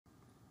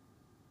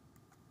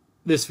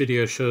This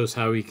video shows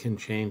how we can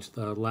change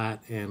the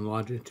lat and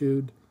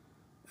longitude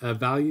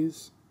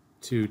values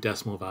to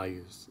decimal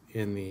values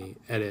in the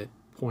edit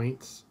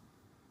points,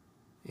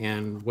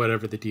 and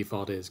whatever the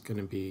default is going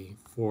to be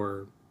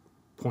for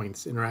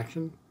points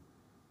interaction.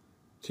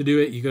 To do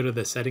it, you go to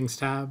the settings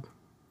tab,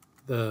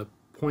 the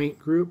point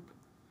group.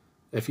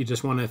 If you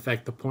just want to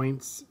affect the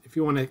points, if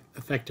you want to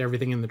affect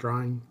everything in the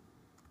drawing,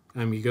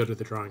 you go to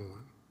the drawing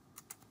one.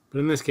 But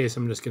in this case,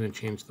 I'm just going to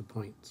change the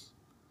points.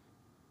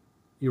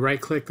 You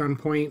right click on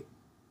point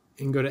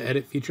and go to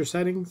edit feature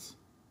settings.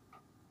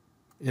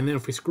 And then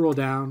if we scroll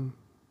down,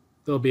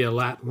 there'll be a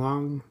lat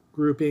long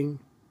grouping,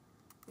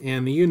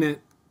 and the unit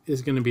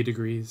is going to be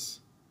degrees,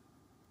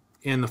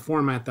 and the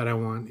format that I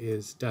want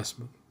is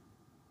decimal.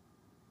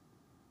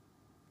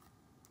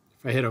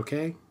 If I hit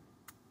OK,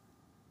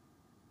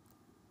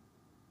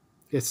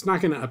 it's not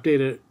going to update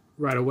it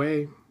right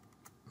away.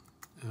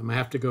 I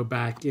have to go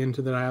back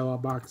into the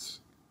dialog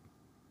box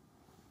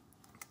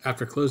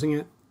after closing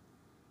it,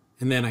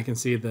 and then I can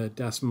see the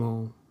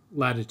decimal,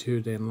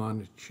 latitude, and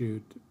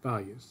longitude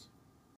values.